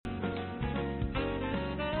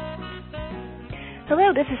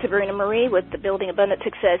Hello, this is Sabrina Marie with the Building Abundant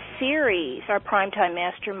Success series, our primetime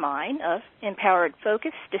mastermind of empowered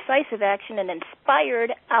focus, decisive action, and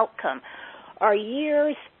inspired outcome. Our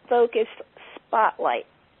year's focus spotlight,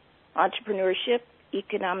 entrepreneurship,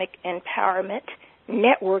 economic empowerment,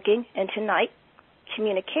 networking, and tonight,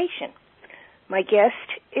 communication. My guest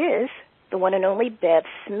is the one and only Bev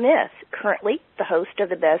Smith, currently the host of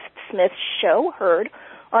the Bev Smith Show, heard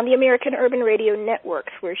on the American Urban Radio Network,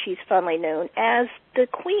 where she's fondly known as the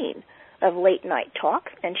Queen of Late Night Talk,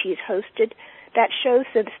 and she's hosted that show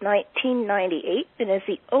since 1998 and is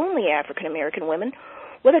the only African-American woman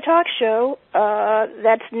with a talk show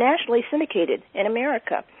that's nationally syndicated in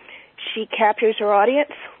America. She captures her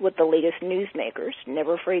audience with the latest newsmakers,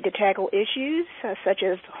 never afraid to tackle issues such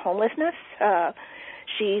as homelessness.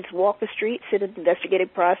 She's walked the streets and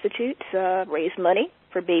investigated prostitutes, raised money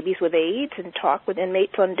for babies with AIDS, and talked with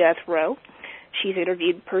inmates on death row. She's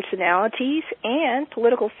interviewed personalities and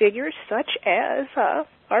political figures such as our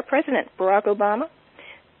President, Barack Obama,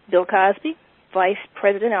 Bill Cosby, Vice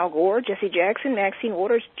President Al Gore, Jesse Jackson, Maxine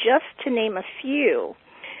Waters, just to name a few.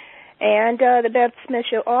 And the Bev Smith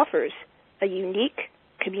Show offers a unique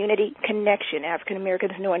community connection. African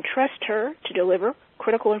Americans know and trust her to deliver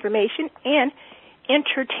critical information and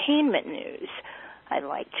entertainment news. I'd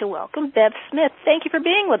like to welcome Bev Smith. Thank you for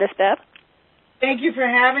being with us, Bev. Thank you for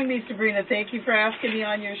having me, Sabrina. Thank you for asking me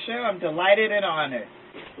on your show. I'm delighted and honored.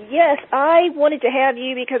 Yes, I wanted to have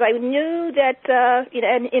you because I knew that,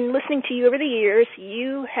 and in listening to you over the years,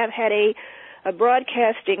 you have had a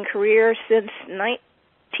broadcasting career since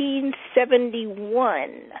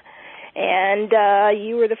 1971. And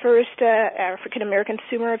you were the first African-American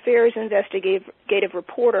consumer affairs investigative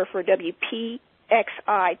reporter for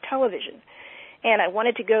WPXI television. And I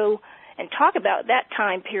wanted to go and talk about that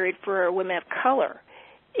time period for women of color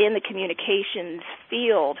in the communications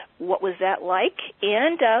field. What was that like?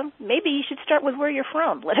 And maybe you should start with where you're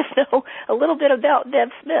from. Let us know a little bit about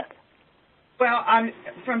Bev Smith. Well, I'm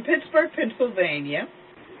from Pittsburgh, Pennsylvania,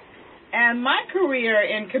 and my career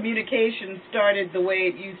in communications started the way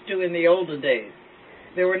it used to in the older days.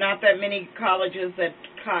 There were not that many colleges that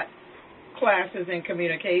taught classes in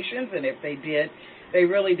communications, and if they did, they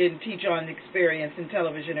really didn't teach on experience in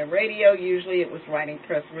television and radio. Usually it was writing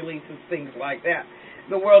press releases, things like that.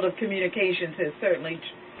 The world of communications has certainly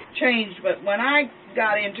changed, but when I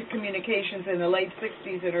got into communications in the late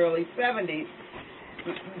 60s and early 70s,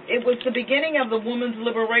 it was the beginning of the women's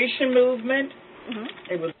liberation movement.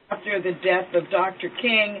 Mm-hmm. It was after the death of Dr.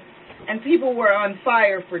 King, and people were on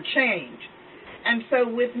fire for change. And so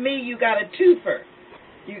with me, you got a twofer.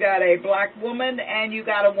 You got a black woman and you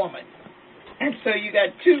got a woman. And so you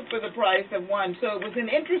got two for the price of one. So it was an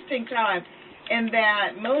interesting time in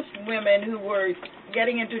that most women who were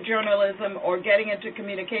getting into journalism or getting into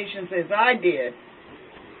communications, as I did,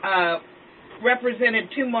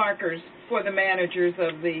 represented two markers for the managers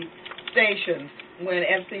of the stations when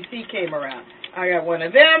FCC came around. I got one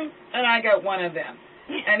of them, and I got one of them.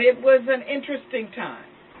 And it was an interesting time.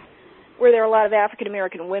 Were there a lot of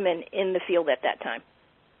African-American women in the field at that time?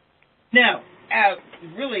 No.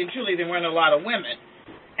 Really and truly, there weren't a lot of women.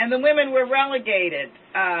 And the women were relegated.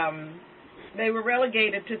 They were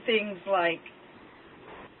relegated to things like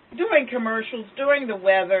doing commercials, doing the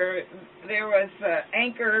weather. There was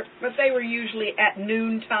anchor, but they were usually at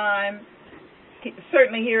noontime,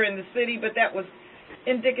 certainly here in the city, but that was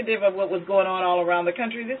indicative of what was going on all around the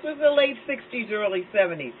country. This was the late 60s, early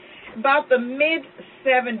 70s. About the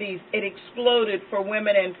mid-70s, it exploded for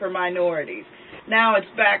women and for minorities. Now it's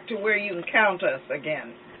back to where you can count us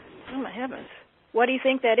again. Oh, my heavens. Why do you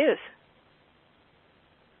think that is?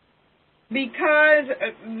 Because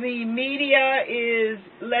the media is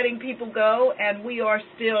letting people go, and we are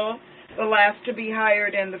still the last to be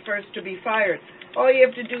hired and the first to be fired. All you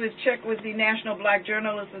have to do is check with the National Black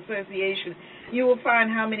Journalists Association. You will find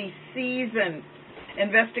how many seasoned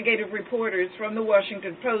investigative reporters from the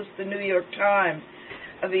Washington Post, the New York Times,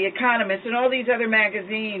 The Economist, and all these other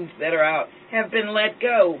magazines that are out have been let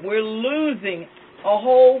go. We're losing a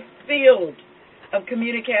whole field of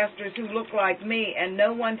communicasters who look like me, and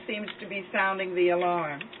no one seems to be sounding the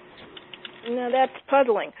alarm. No, that's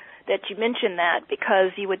puzzling that you mentioned that,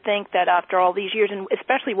 because you would think that after all these years, and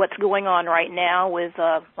especially what's going on right now with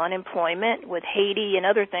unemployment, with Haiti and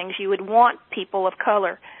other things, you would want people of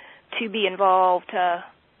color to be involved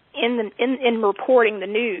in reporting the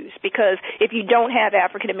news, because if you don't have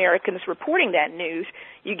African Americans reporting that news,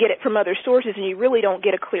 you get it from other sources and you really don't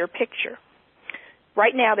get a clear picture.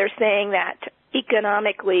 Right now they're saying that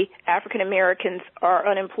economically, African Americans are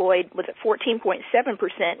unemployed with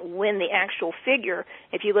 14.7% when the actual figure,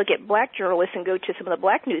 if you look at black journalists and go to some of the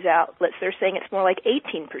black news outlets, they're saying it's more like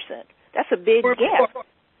 18%. That's a big gap.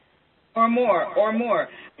 Or more.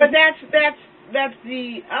 But that's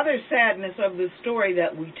the other sadness of the story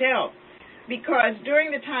that we tell. Because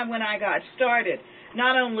during the time when I got started,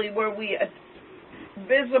 not only were we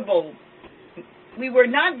visible, we were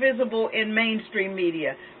not visible in mainstream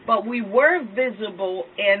media, but we were visible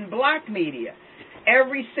in black media.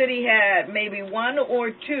 Every city had maybe one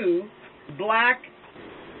or two black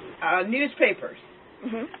newspapers.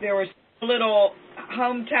 Mm-hmm. There were little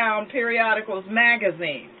hometown periodicals,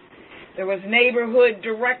 magazines. There was neighborhood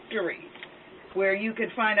directories where you could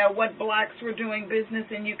find out what blacks were doing business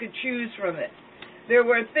and you could choose from it. There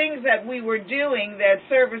were things that we were doing that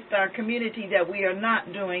serviced our community that we are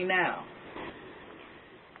not doing now.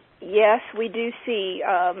 Yes, we do see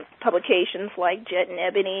publications like Jet and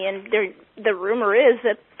Ebony, and the rumor is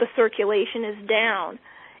that the circulation is down.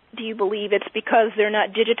 Do you believe it's because they're not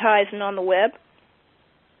digitized and on the web?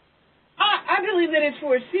 I believe that it's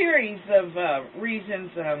for a series of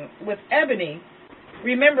reasons. With Ebony,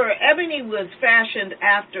 remember, Ebony was fashioned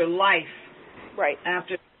after Life. Right.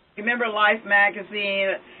 Remember Life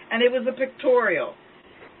magazine, and it was a pictorial.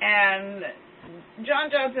 And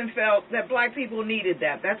John Johnson felt that black people needed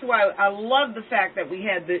that. That's why I love the fact that we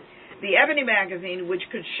had the Ebony magazine, which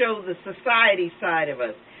could show the society side of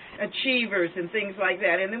us, achievers and things like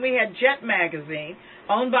that. And then we had Jet magazine,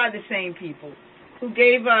 owned by the same people, who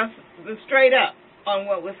gave us the straight up on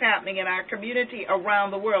what was happening in our community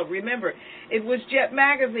around the world. Remember, it was Jet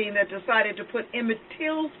magazine that decided to put Emmett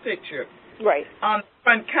Till's picture on the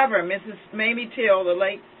front cover. Mrs. Mamie Till, the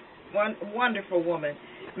late wonderful woman,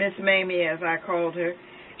 Miss Mamie, as I called her,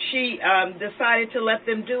 she decided to let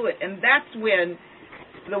them do it. And that's when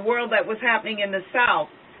the world that was happening in the South,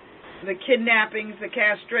 the kidnappings, the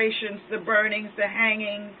castrations, the burnings, the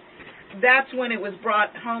hangings, that's when it was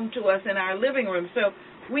brought home to us in our living room. So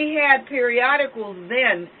we had periodicals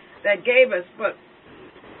then that gave us, but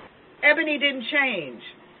Ebony didn't change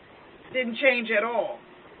at all.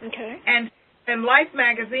 Okay. And Life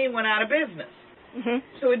magazine went out of business. Mm-hmm.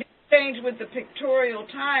 So it didn't change with the pictorial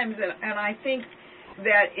times, and I think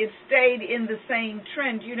that it stayed in the same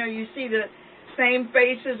trend. You know, you see the same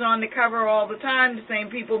faces on the cover all the time. The same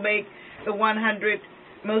people make the 100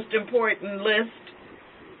 most important list.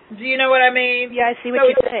 Do you know what I mean? Yeah, I see what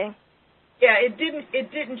you're saying. Yeah, it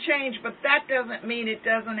didn't change, but that doesn't mean it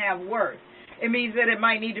doesn't have worth. It means that it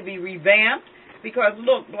might need to be revamped because,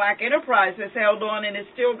 look, Black Enterprise has held on and is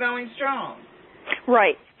still going strong.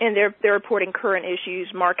 Right, and they're reporting current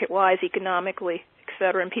issues market-wise, economically, et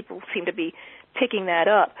cetera, and people seem to be picking that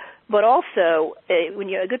up. But also, a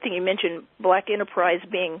good thing you mentioned Black Enterprise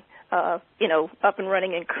being, up and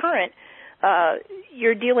running and current.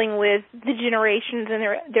 You're dealing with the generations and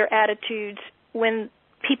their attitudes. When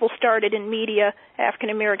people started in media, African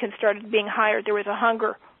Americans started being hired, there was a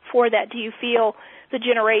hunger for that. Do you feel the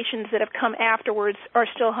generations that have come afterwards are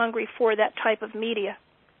still hungry for that type of media?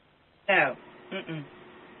 No,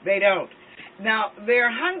 they don't. Now,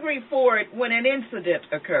 they're hungry for it when an incident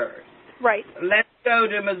occurs. Right. Let's go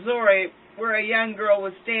to Missouri, where a young girl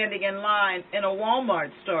was standing in line in a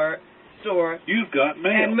Walmart store. You've got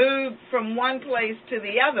mail. And moved from one place to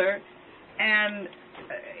the other and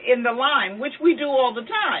in the line, which we do all the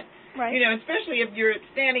time. Right. You know, especially if you're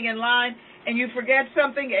standing in line and you forget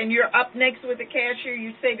something and you're up next with the cashier,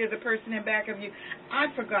 you say to the person in back of you, I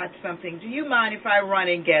forgot something. Do you mind if I run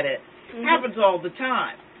and get it? Mm-hmm. Happens all the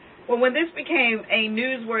time. Well, when this became a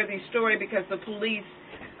newsworthy story because the police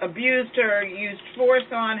abused her, used force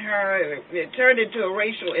on her, it turned into a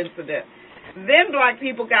racial incident. Then black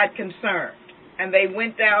people got concerned, and they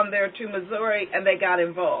went down there to Missouri, and they got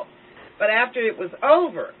involved. But after it was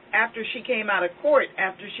over, after she came out of court,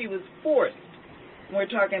 after she was forced, we're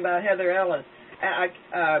talking about Heather Ellis,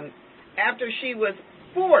 after she was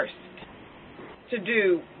forced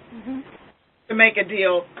to make a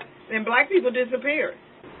deal, then black people disappeared.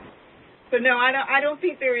 So no, I don't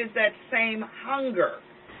think there is that same hunger.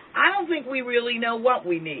 I don't think we really know what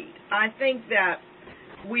we need. I think that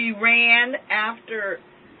we ran after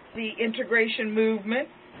the integration movement,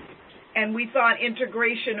 and we thought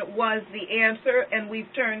integration was the answer, and we've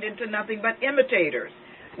turned into nothing but imitators.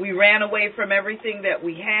 We ran away from everything that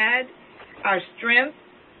we had, our strength,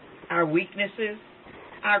 our weaknesses,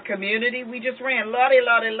 our community. We just ran,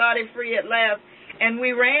 Lottie, free at last, and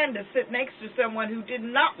we ran to sit next to someone who did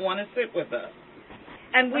not want to sit with us.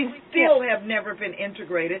 And we still have never been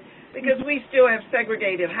integrated because we still have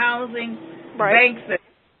segregated housing, banks that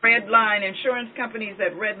redline, insurance companies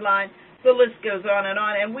that redline, The list goes on,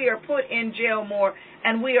 and we are put in jail more,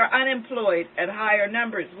 and we are unemployed at higher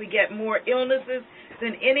numbers. We get more illnesses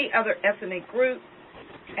than any other ethnic group,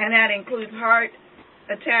 and that includes heart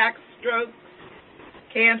attacks, strokes,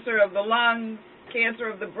 cancer of the lungs, cancer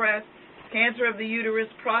of the breast, cancer of the uterus,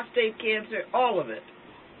 prostate cancer, all of it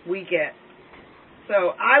we get.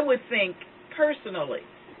 So I would think, personally,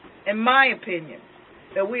 in my opinion,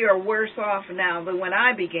 that we are worse off now than when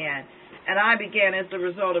I began, and I began as the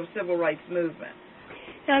result of civil rights movement.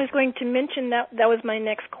 Now, I was going to mention that was my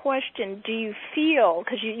next question. Do you feel,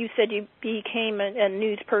 because you said you became a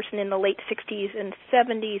news person in the late 60s and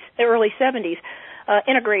 70s, early 70s,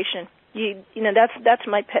 integration. You know, that's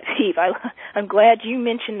my pet peeve. I'm glad you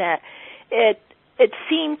mentioned that. It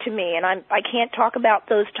seemed to me, and I can't talk about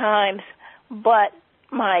those times, but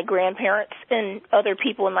my grandparents and other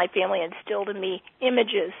people in my family instilled in me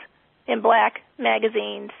images in black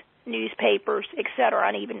magazines, newspapers, etc.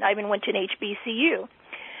 And I even went to an HBCU.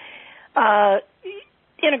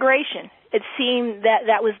 Integration. It seemed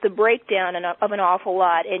that was the breakdown of an awful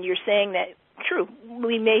lot. And you're saying that, true,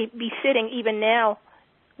 we may be sitting even now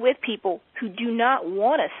with people who do not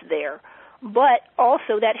want us there, but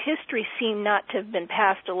also that history seemed not to have been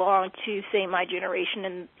passed along to, say, my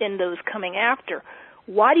generation and those coming after.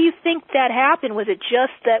 Why do you think that happened? Was it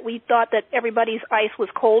just that we thought that everybody's ice was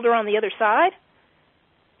colder on the other side?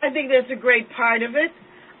 I think that's a great part of it.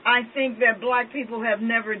 I think that black people have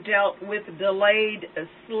never dealt with delayed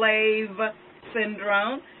slave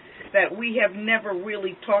syndrome, that we have never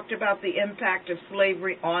really talked about the impact of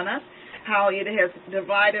slavery on us, how it has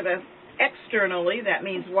divided us externally, that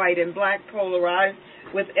means white and black, polarized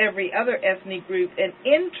with every other ethnic group, and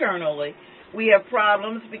internally we have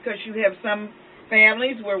problems because you have some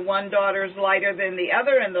families where one daughter is lighter than the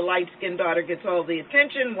other and the light-skinned daughter gets all the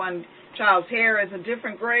attention. One child's hair is a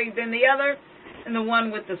different grade than the other, and the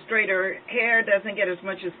one with the straighter hair doesn't get as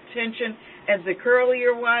much attention as the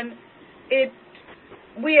curlier one.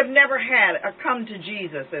 We have never had a come to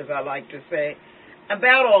Jesus, as I like to say,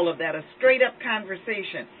 about all of that, a straight-up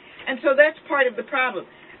conversation. And so that's part of the problem.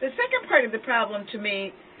 The second part of the problem to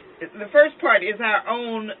me, the first part is our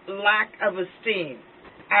own lack of esteem,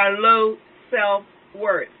 our low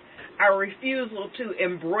self-worth, our refusal to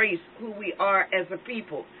embrace who we are as a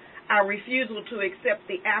people, our refusal to accept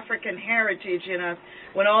the African heritage in us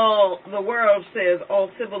when all the world says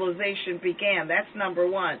all civilization began. That's number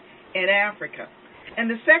one, in Africa. And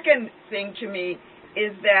the second thing to me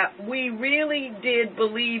is that we really did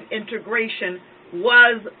believe integration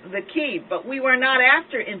was the key, but we were not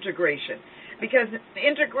after integration, because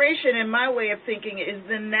integration, in my way of thinking, is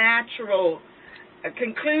the natural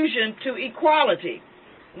conclusion to equality.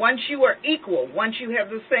 Once you are equal, once you have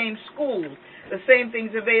the same schools, the same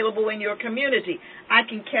things available in your community. I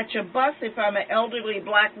can catch a bus if I'm an elderly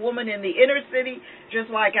black woman in the inner city, just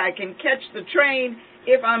like I can catch the train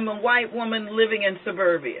if I'm a white woman living in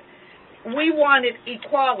suburbia. We wanted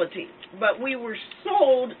equality, but we were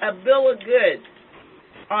sold a bill of goods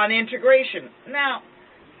on integration. Now,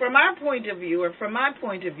 from our point of view, or from my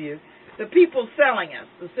point of view, the people selling us,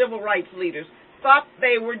 the civil rights leaders, thought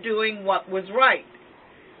they were doing what was right.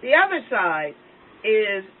 The other side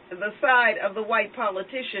is the side of the white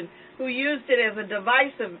politician who used it as a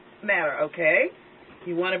divisive matter. Okay,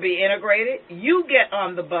 you want to be integrated? You get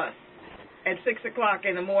on the bus at 6 o'clock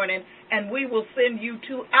in the morning, and we will send you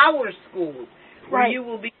to our schools, where you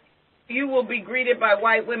will be greeted by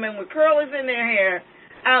white women with curlers in their hair,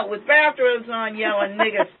 out with bathrobes on, yelling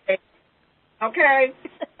nigger. Okay,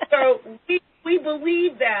 so we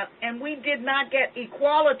believe that, and we did not get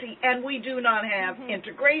equality, and we do not have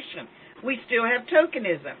integration. We still have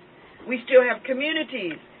tokenism. We still have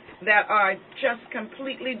communities that are just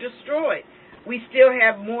completely destroyed. We still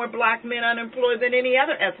have more black men unemployed than any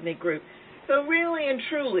other ethnic group. So really and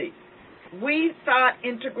truly, we thought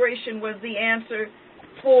integration was the answer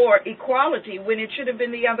for equality when it should have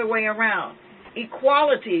been the other way around.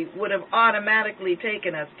 Equality would have automatically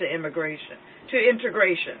taken us to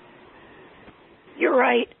integration. You're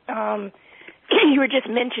right. You were just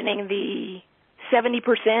mentioning the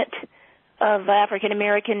 70% of African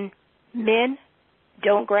American men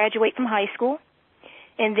don't graduate from high school,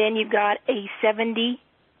 and then you've got a 70+%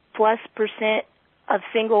 of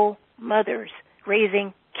single mothers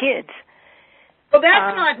raising kids. Well,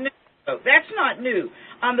 that's not new. That's not new.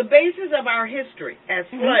 On the basis of our history as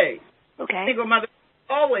slaves, single mothers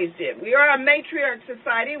always did. We are a matriarch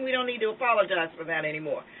society, and we don't need to apologize for that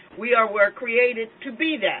anymore. We were created to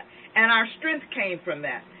be that, and our strength came from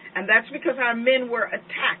that. And that's because our men were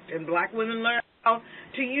attacked, and black women learned how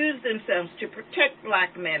to use themselves to protect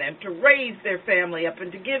black men and to raise their family up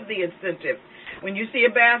and to give the incentive. When you see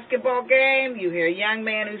a basketball game, you hear a young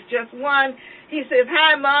man who's just won. He says,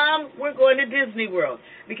 "Hi, Mom, we're going to Disney World,"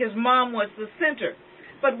 because Mom was the center.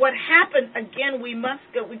 But what happened, again, we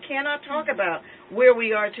cannot talk about where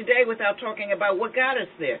we are today without talking about what got us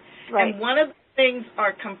there. Right. And one of the things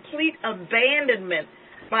are complete abandonment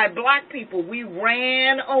by black people. We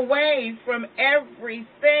ran away from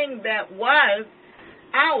everything that was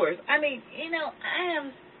ours. I mean, I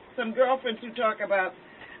have some girlfriends who talk about,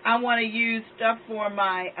 I want to use stuff for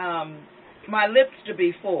my lips to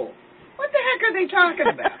be full. What the heck are they talking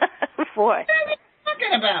about? What? What are they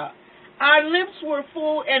talking about? Our lips were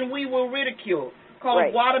full and we were ridiculed, called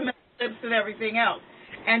Right. watermelon lips and everything else.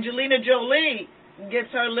 Angelina Jolie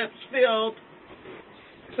gets her lips filled,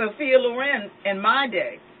 Sophia Loren in my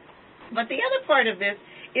day. But the other part of this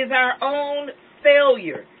is our own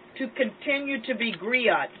failure to continue to be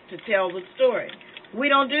griots to tell the story. We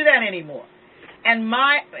don't do that anymore. And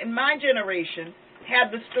in my generation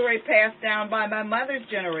had the story passed down by my mother's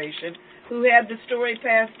generation, who had the story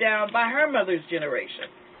passed down by her mother's generation.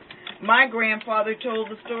 My grandfather told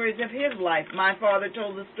the stories of his life. My father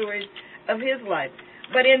told the stories of his life.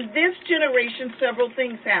 But in this generation, several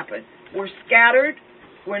things happen. We're scattered.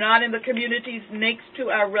 We're not in the communities next to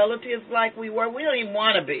our relatives like we were. We don't even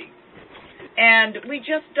want to be. And we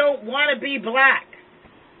just don't want to be black.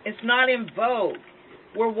 It's not in vogue.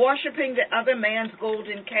 We're worshiping the other man's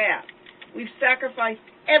golden calf. We've sacrificed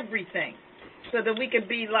everything so that we could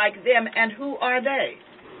be like them. And who are they?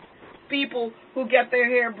 People who get their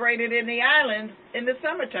hair braided in the islands in the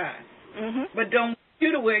summertime, but don't want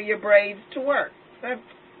you to wear your braids to work.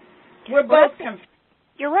 We're both confused.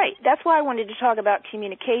 You're right. That's why I wanted to talk about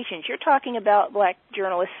communications. You're talking about black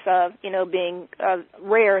journalists, being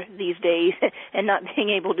rare these days and not being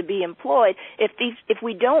able to be employed. If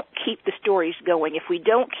we don't keep the stories going, if we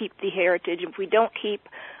don't keep the heritage, if we don't keep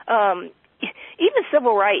even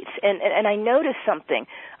civil rights, and I noticed something.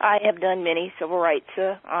 I have done many civil rights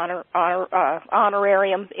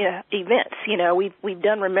honorarium events. We've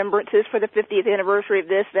done remembrances for the 50th anniversary of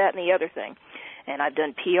this, that, and the other thing. And I've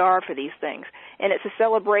done PR for these things. And it's a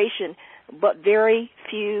celebration, but very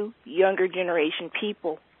few younger generation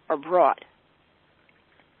people are brought.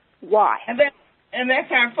 Why? And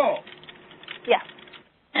that's our fault. Yeah.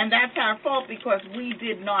 And that's our fault because we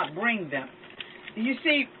did not bring them. You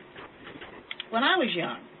see, when I was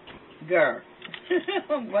younger,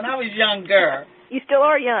 You still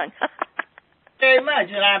are young. very much,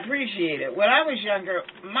 and I appreciate it. When I was younger,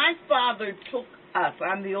 my father took us,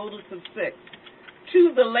 I'm the oldest of 6,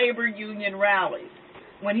 to the labor union rallies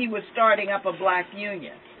when he was starting up a black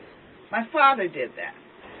union. My father did that.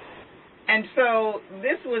 And so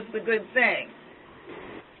this was the good thing.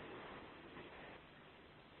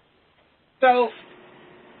 So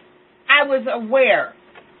I was aware.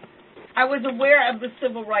 I was aware of the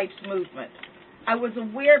civil rights movement. I was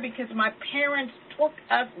aware because my parents took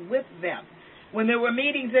us with them. When there were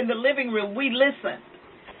meetings in the living room, we listened.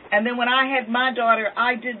 And then when I had my daughter,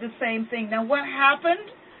 I did the same thing. Now, what happened?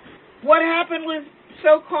 What happened was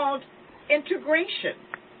so-called integration.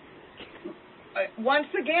 Once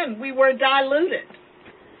again, we were diluted.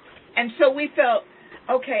 And so we felt,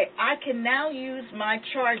 okay, I can now use my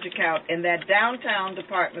charge account in that downtown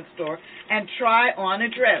department store and try on a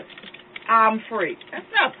dress. I'm free. That's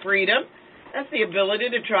not freedom. That's the ability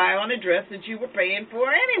to try on a dress that you were paying for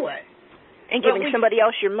anyway. And giving somebody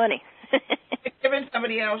else your money. Giving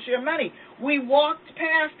somebody else your money. We walked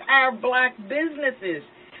past our black businesses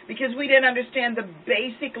because we didn't understand the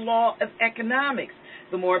basic law of economics.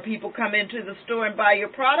 The more people come into the store and buy your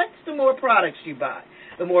products, the more products you buy.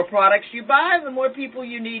 The more products you buy, the more people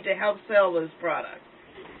you need to help sell those products.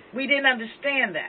 We didn't understand that.